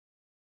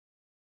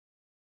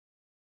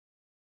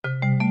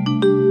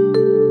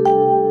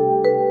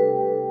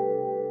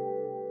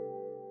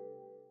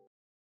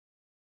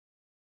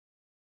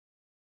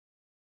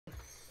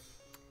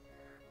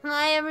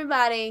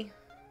everybody.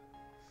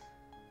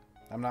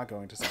 I'm not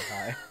going to say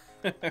hi.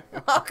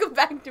 Welcome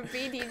back to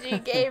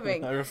BDG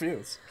Gaming. I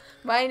refuse.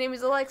 My name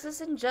is Alexis,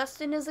 and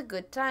Justin is a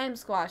good time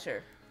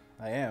squasher.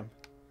 I am.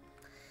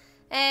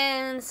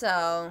 And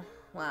so,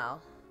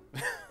 wow.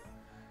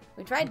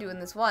 We tried doing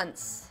this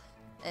once,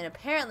 and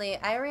apparently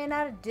I ran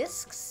out of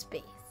disk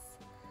space.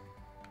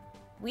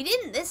 We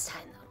didn't this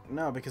time, though.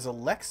 No, because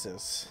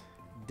Alexis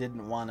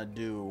didn't want to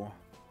do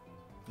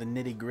the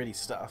nitty-gritty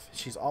stuff.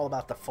 She's all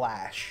about the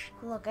flash.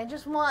 Look, I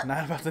just want...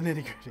 Not about the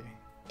nitty-gritty.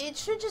 It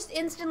should just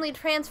instantly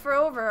transfer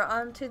over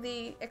onto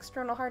the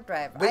external hard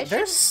drive. Wait,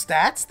 there's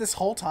stats this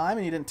whole time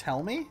and you didn't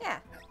tell me? Yeah,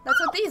 that's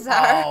what these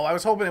are. Oh, I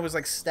was hoping it was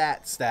like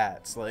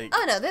stats. Like...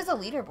 Oh, no, there's a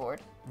leaderboard.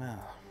 No.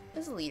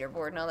 There's a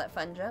leaderboard and all that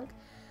fun junk.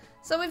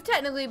 So we've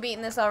technically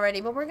beaten this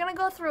already, but we're going to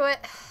go through it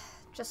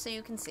just so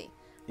you can see.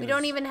 We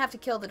don't even have to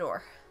kill the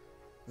door.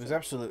 It was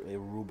absolutely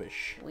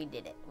rubbish. We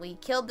did it. We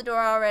killed the door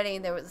already.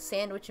 There was a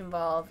sandwich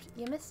involved.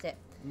 You missed it.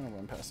 I'm gonna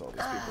run past all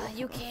these people.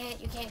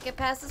 You can't get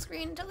past the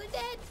screen until they're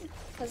dead.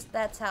 Because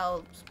that's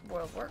how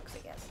world works, I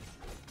guess.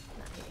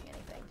 Not hitting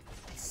anything.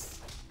 Nice.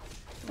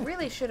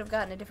 Really should have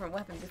gotten a different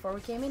weapon before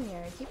we came in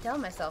here. I keep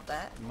telling myself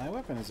that. My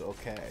weapon is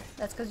okay.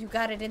 That's because you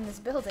got it in this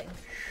building.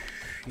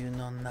 You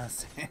know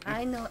nothing.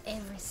 I know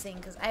everything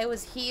because I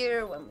was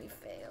here when we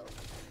failed.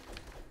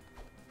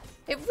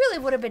 It really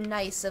would have been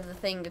nice of the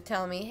thing to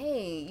tell me,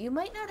 hey, you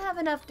might not have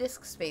enough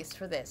disk space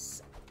for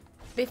this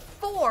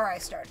before I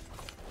started.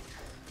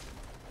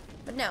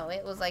 But no,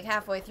 it was like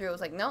halfway through. It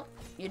was like, nope,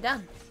 you're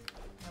done.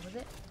 That was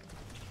it.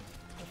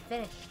 You're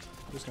finished.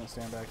 I'm just gonna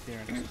stand back here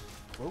and just...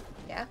 Whoop.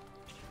 Yeah?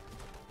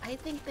 I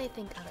think they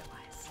think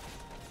otherwise.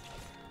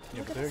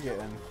 Yeah, but they're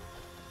getting,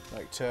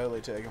 like,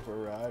 totally taken for a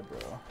ride, bro.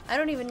 I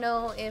don't even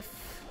know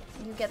if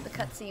you get the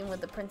cutscene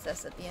with the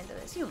princess at the end of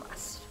this. You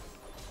must.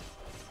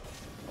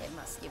 It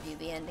must give you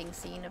the ending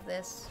scene of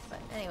this. But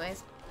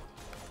anyways.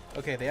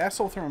 Okay, the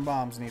asshole throwing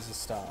bombs needs to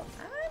stop.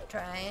 I'm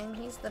trying.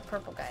 He's the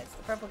purple guys.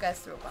 The purple guys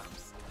throw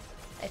bombs.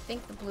 I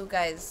think the blue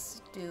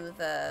guys do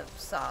the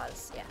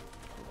saws. Yeah,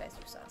 blue guys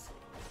do saws.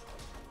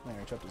 There,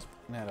 I chopped his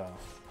net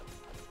off.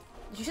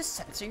 Did you just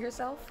censor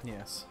yourself?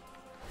 Yes.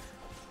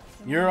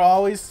 You're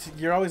always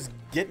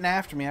getting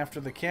after me after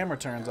the camera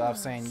turns off,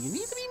 saying you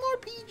need to be more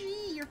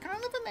PG. You're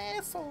kind of an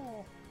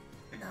asshole.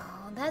 No,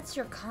 that's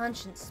your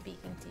conscience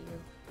speaking to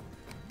you.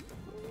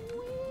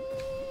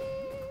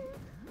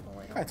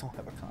 I don't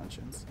have a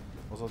conscience.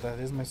 Also, that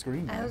is my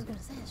screen name. I was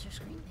gonna say it's your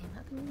screen name.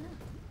 How can you know?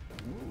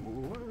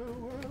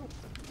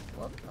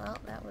 Whoop, well,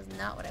 that was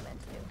not what I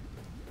meant to do.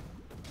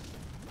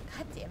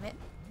 God damn it.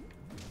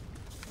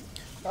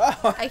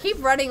 Oh. I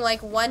keep running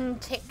like one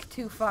tick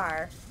too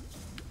far.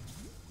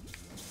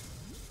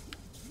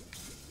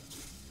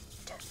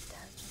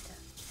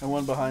 And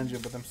one behind you,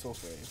 but I'm still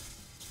afraid.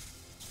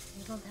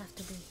 You don't have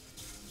to be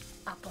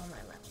up on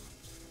my level.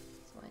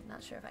 So I'm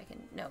not sure if I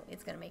can... No,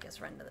 it's gonna make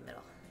us run to the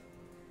middle.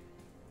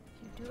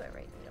 If you do it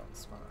right, we don't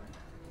spawn.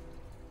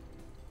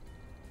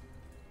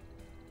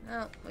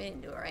 No, we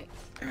didn't do it right.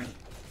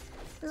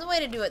 There's a way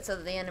to do it so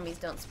that the enemies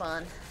don't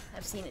spawn.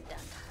 I've seen it done.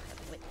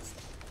 I've witnessed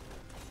it.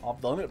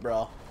 I've done it,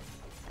 bro.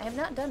 I have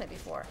not done it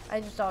before. I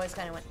just always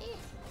kind of went, eh.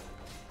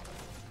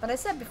 But I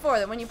said before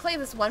that when you play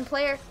this one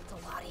player, it's a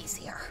lot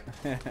easier.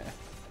 They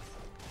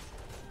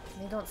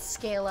don't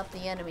scale up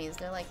the enemies.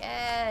 They're like,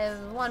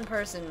 one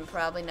person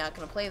probably not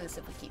going to play this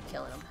if we keep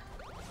killing them.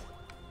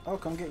 Oh,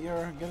 come get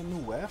a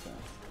new weapon.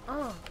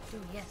 Oh,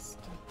 dude, yes.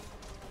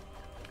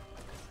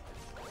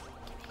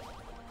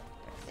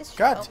 This should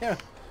God help. damn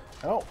it.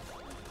 Oh.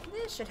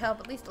 This should help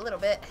at least a little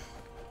bit.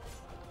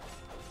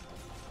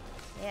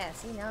 Yeah,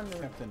 see, now I'm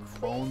doing Captain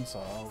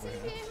Bonesaw over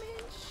here.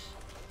 damage.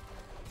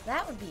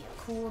 That would be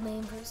a cool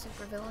name for a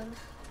supervillain.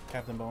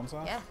 Captain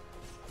Bonesaw? Yeah.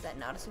 Is that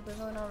not a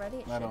supervillain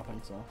already? I don't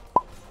think so.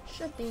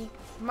 Should be.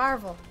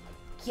 Marvel,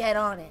 get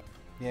on it.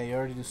 Yeah, you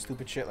already do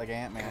stupid shit like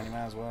Ant-Man. You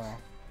might as well.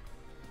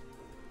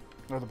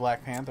 Or the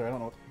Black Panther. I don't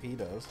know what he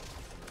does.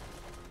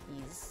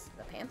 He's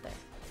the Panther.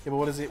 Yeah, but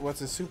what is it? What's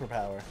his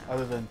superpower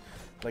other than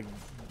like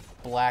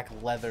black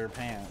leather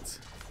pants?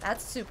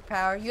 That's a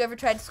superpower. You ever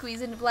tried to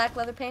squeeze into black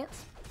leather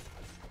pants?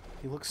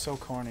 He looks so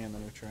corny in the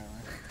new trailer.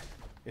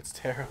 It's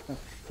terrible.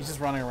 He's just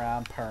running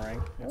around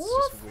purring. It's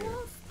Woof, just weird.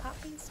 woof,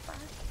 Poppy Spot.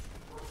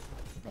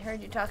 They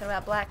heard you talking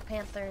about Black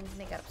Panther and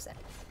they got upset.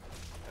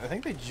 I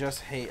think they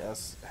just hate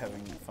us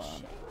having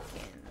fun.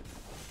 Chicken.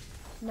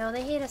 No,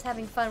 they hate us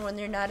having fun when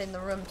they're not in the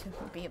room to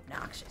be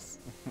obnoxious.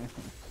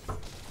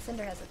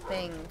 Cinder has a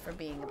thing for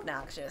being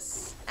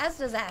obnoxious, as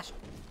does Ash.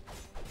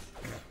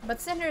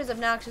 But Cinder is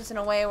obnoxious in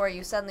a way where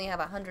you suddenly have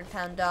a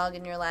 100-pound dog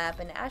in your lap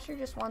and Asher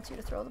just wants you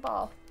to throw the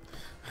ball.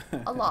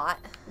 A lot.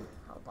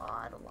 A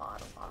lot.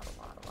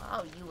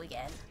 Oh, you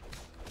again.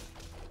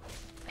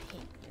 I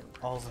hate you.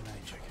 All the many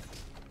chickens.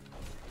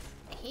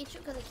 I hate you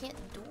because I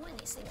can't do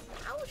anything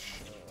about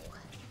you.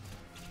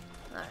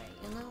 Alright,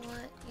 you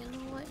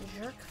know what?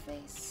 Jerk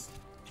face.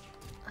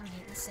 I'm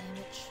eating a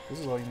sandwich. This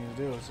is all you need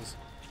to do is just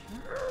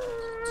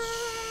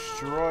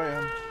destroy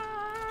him.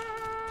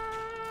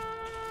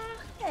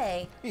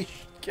 Hey. He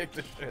kicked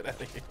the shit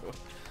out of you.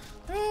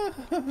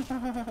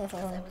 Because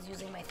I was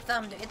using my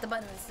thumb to hit the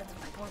button instead of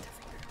my pointer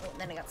finger. Oh,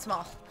 then I got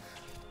small.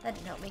 That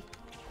didn't help me.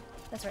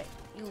 That's right.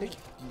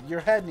 Your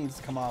head needs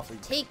to come off.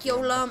 Take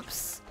your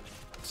lumps.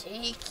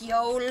 Take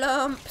your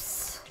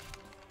lumps.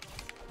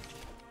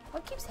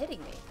 What keeps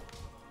hitting me?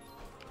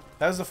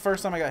 That was the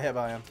first time I got hit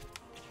by him.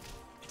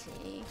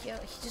 He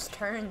just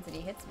turns and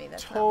he hits me.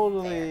 That's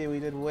totally. Not fair. We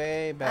did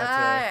way better.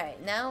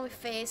 Alright, now we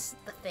face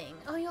the thing.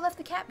 Oh, you left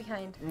the cat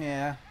behind.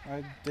 Yeah,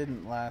 I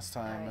didn't last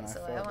time. Alright,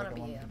 so I want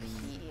to be up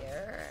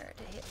here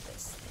to hit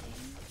this thing.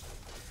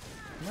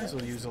 Might as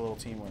well use a little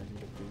teamwork and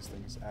get these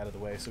things out of the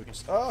way so we can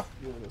just... Oh!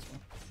 Deal with this one.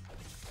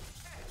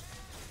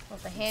 Well,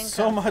 if the hand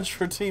so much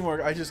for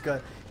teamwork. I just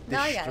got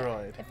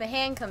destroyed. If the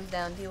hand comes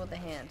down, deal with the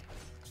hand.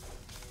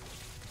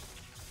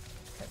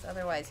 Because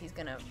otherwise he's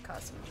going to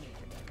cause some major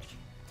damage.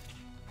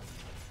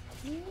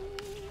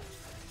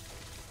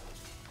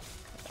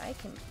 I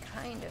can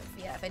kind of...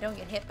 Yeah, if I don't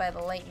get hit by the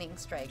lightning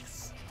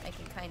strikes, I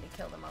can kind of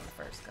kill them on the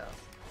first go.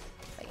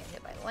 If I get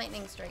hit by the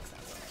lightning strikes,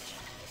 not so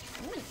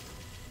much. Ooh.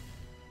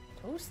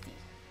 Toasty.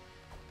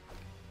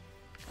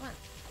 Come on.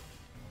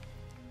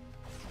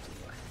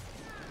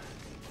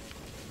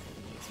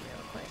 These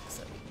real quick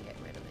so we can get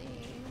rid of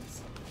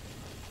these.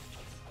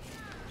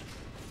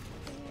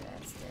 Okay,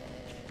 that's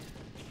dead.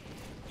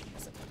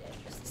 This will be dead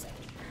in just a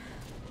second.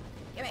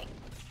 Gimme!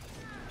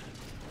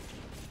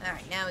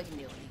 Alright, now we can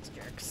deal with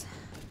these jerks.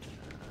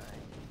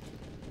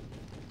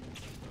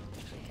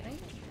 Actually, can I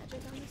get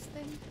magic on this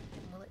thing?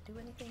 Will it do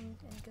anything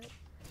any good?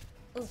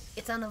 Oh,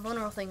 it's on the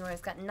vulnerable thing where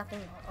it's got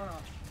nothing. Oh no.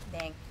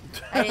 Dang.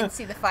 I didn't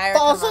see the fire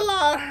come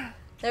up.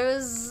 There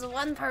was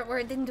one part where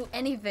it didn't do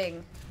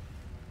anything.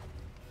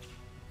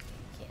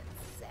 Can't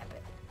zap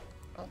it.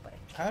 Oh, but I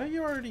can. How are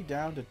you already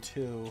down to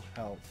 2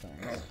 health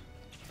things?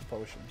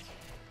 Potions.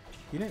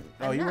 You didn't...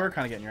 I'm you not. were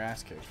kind of getting your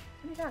ass kicked.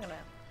 What are you talking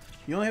about?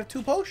 You only have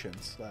 2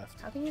 potions left.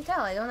 How can you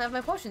tell? I don't have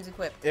my potions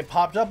equipped. It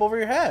popped up over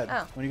your head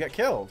Oh. when you got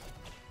killed.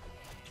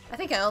 I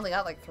think I only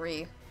got like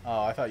 3.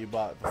 Oh, I thought you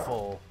bought the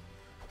full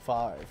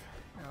 5.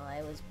 Well,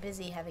 I was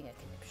busy having a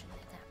conniption.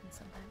 It happens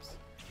sometimes.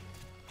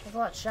 I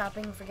go out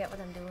shopping, forget what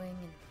I'm doing,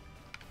 and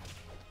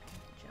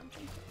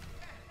jumping.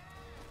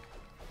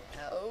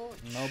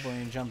 Ouch. No, but when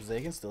you jump,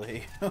 they can still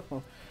hit you.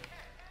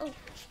 Oh,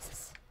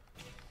 Jesus.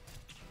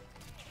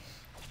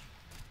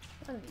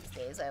 One of these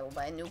days I will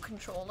buy a new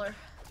controller.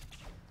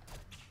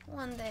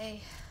 One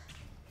day.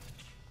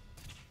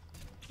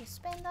 You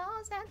spend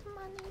all that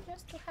money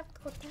just to have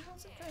to go down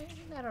the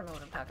drain. I don't know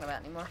what I'm talking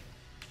about anymore.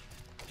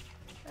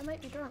 I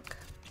might be drunk.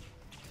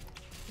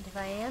 And if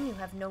I am, you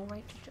have no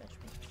right to judge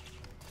me.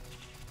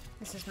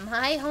 This is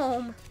my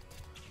home.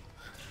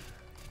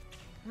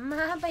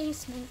 My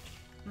basement.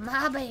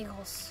 My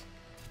bagels.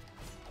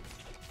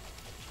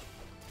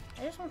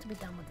 I just want to be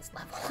done with this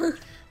level.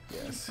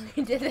 Yes.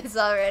 We did this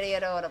already. I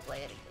don't want to play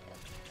it again.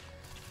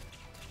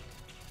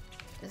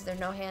 Is there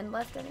no hand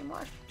left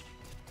anymore?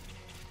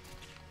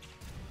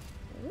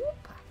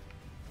 Whoop.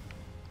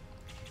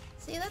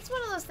 See, that's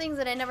one of those things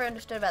that I never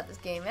understood about this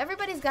game.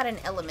 Everybody's got an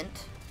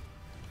element.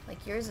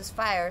 Like yours is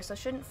fire, so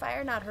shouldn't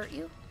fire not hurt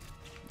you?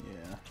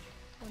 Yeah.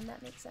 Wouldn't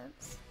that make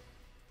sense?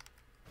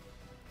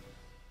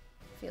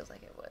 Feels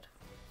like it would.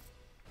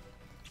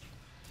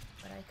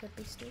 But I could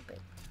be stupid.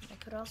 I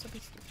could also be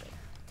stupid.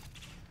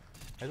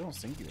 I don't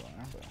think you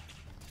are, but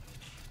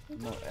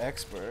I'm no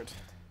expert.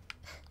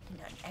 You're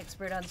not an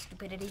expert on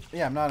stupidity?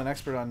 Yeah, I'm not an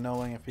expert on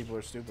knowing if people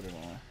are stupid or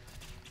not.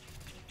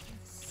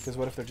 Because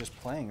what if they're just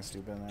playing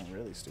stupid and they're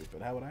really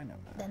stupid? How would I know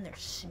that? Then they're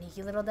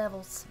sneaky little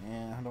devils.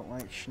 Yeah, I don't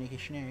like sneaky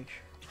snakes.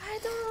 I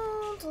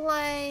don't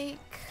like...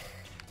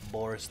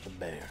 Boris the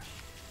bear.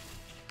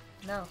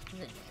 No,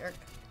 he's a jerk.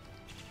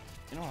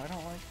 You know what I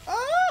don't like?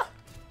 Ah!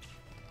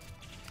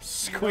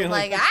 Squealing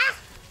like, ah!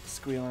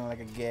 Squealing like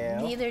a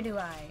gal. Neither do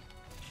I.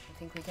 I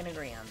think we can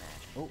agree on that.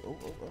 Oh.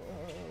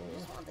 I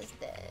just want this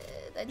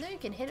dead. I know you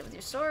can hit it with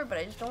your sword, but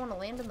I just don't want to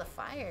land in the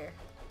fire.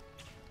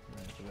 You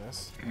ready for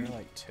this? You're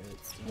like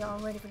tits. Dude. Y'all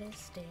ready for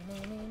this?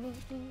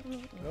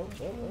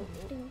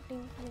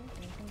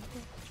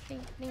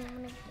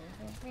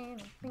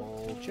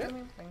 Bullshit.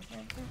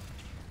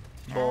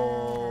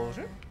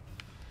 Bullshit.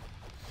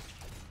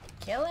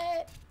 Kill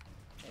it.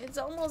 It's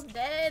almost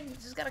dead.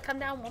 Just gotta come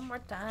down one more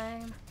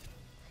time.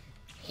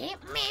 Hit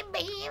me,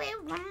 baby,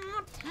 one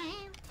more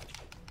time.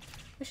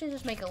 We should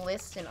just make a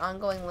list, an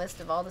ongoing list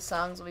of all the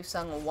songs we've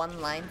sung one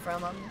line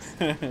from them.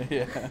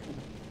 Yeah.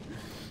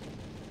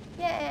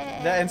 Yay!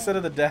 That instead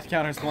of the death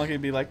counters, Monkey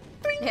would be like,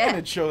 ding, Yeah. and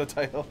it'd show the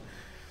title.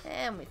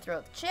 And we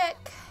throw the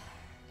chick.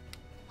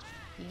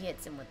 He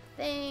hits him with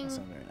the thing. That's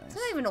not very nice. It's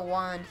not even a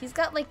wand. He's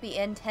got like the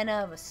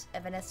antenna of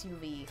an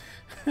SUV.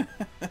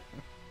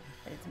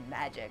 And it's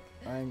magic.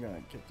 I'm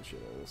gonna kick the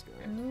shit out of this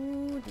guy.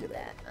 No, do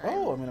that.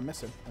 Oh, I'm gonna miss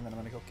him. And then I'm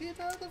gonna go, get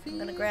out of the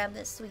field. I'm gonna grab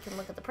this so we can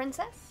look at the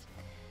princess.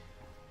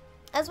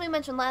 As we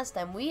mentioned last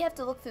time, we have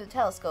to look through the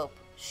telescope.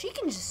 She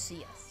can just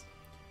see us.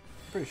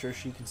 Pretty sure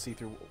she can see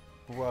through.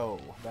 Bro,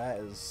 that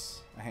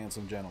is a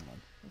handsome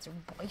gentleman. It's her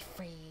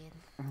boyfriend.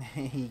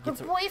 He Her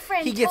gets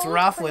boyfriend. he gets told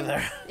rough with her.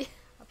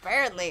 Her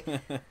Apparently.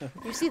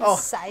 You see the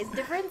size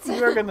difference?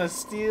 You're gonna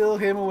steal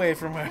him away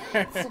from her.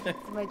 It's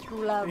my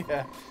true love.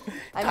 Yeah.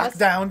 Talk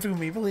down to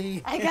me,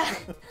 please.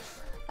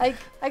 I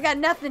got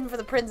nothing for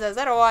the princess.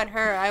 I don't want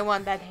her. I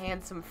want that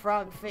handsome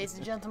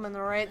frog-faced gentleman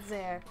right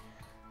there.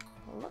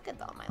 Look at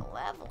all my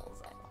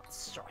levels. I want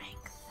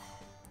strength.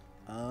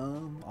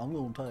 I'm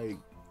gonna take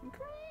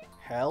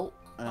health,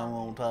 and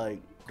I'm gonna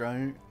take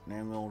drink, and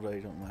I'm gonna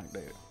take something like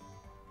that.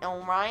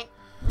 Alright.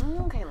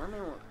 Okay, let me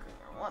look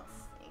here. Let's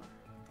see.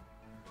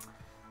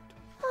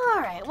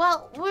 Alright,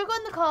 well, we're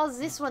going to call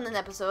this one an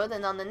episode,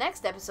 and on the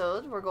next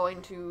episode, we're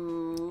going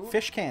to...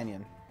 Fish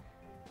Canyon.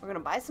 We're going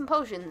to buy some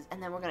potions,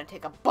 and then we're going to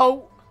take a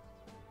boat.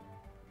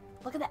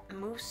 Look at that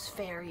moose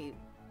fairy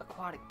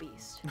aquatic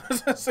beast. I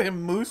was gonna say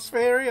Moose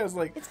Ferry? I was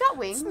like... It's got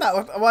wings. It's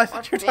not... Well, I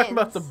thought you were talking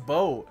about the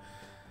boat.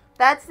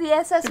 That's the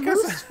SS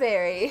Moose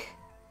Ferry.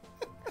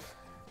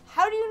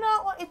 How do you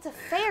not want... It's a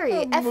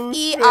ferry.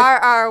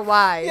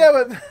 F-E-R-R-Y. Yeah,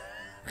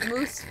 but...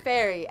 Moose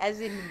Ferry, as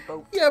in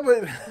boat. Yeah,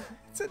 but...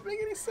 Does it make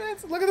any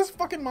sense? Look at this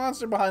fucking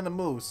monster behind the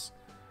moose.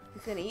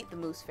 He's gonna eat the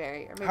Moose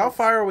Ferry. Or maybe How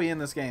far are we in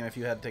this game, if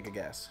you had to take a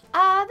guess?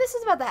 This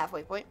is about the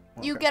halfway point.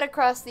 Okay. You get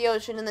across the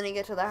ocean, and then you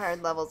get to the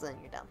hard levels, and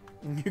you're done.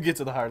 You get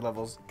to the hard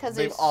levels. Because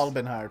they've there's- all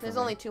been hard for There's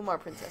me. only 2 more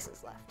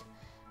princesses left.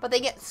 But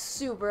they get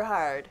super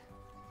hard.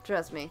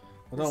 Trust me.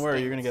 Well, don't worry,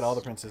 you're gonna get all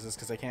the princesses,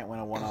 because I can't win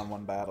a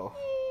one-on-one battle.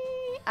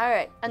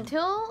 Alright,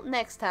 until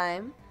next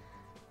time,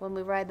 when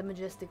we ride the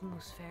majestic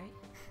Moose Ferry.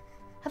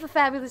 Have a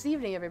fabulous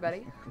evening,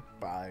 everybody.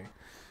 Bye.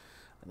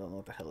 I don't know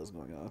what the hell is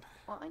going on.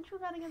 Well, aren't you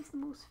got against the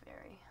Moose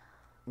Ferry?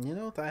 You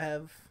know what I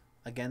have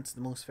against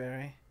the Moose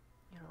Ferry?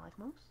 You don't like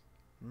moose?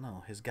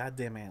 No, his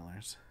goddamn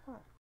antlers. Oh.